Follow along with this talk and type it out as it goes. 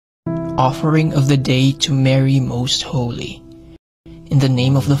Offering of the day to Mary Most Holy. In the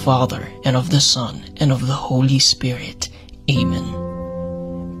name of the Father, and of the Son, and of the Holy Spirit. Amen.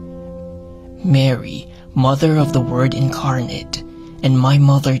 Mary, Mother of the Word incarnate, and my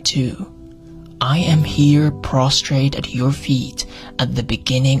mother too, I am here prostrate at your feet at the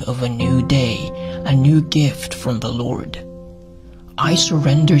beginning of a new day, a new gift from the Lord. I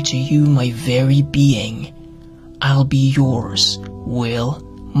surrender to you my very being. I'll be yours, will,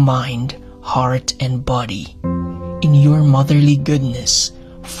 mind, heart, and body. In your motherly goodness,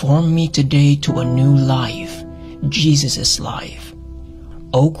 form me today to a new life, Jesus' life.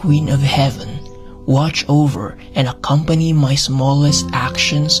 O Queen of Heaven, watch over and accompany my smallest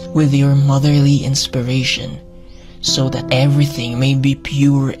actions with your motherly inspiration, so that everything may be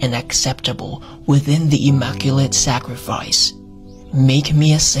pure and acceptable within the Immaculate Sacrifice. Make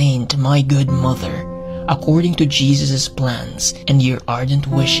me a saint, my good mother, according to Jesus' plans and your ardent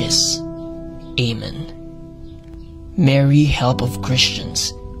wishes. Amen. Mary, help of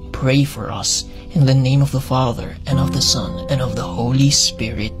Christians, pray for us. In the name of the Father, and of the Son, and of the Holy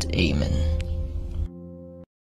Spirit. Amen.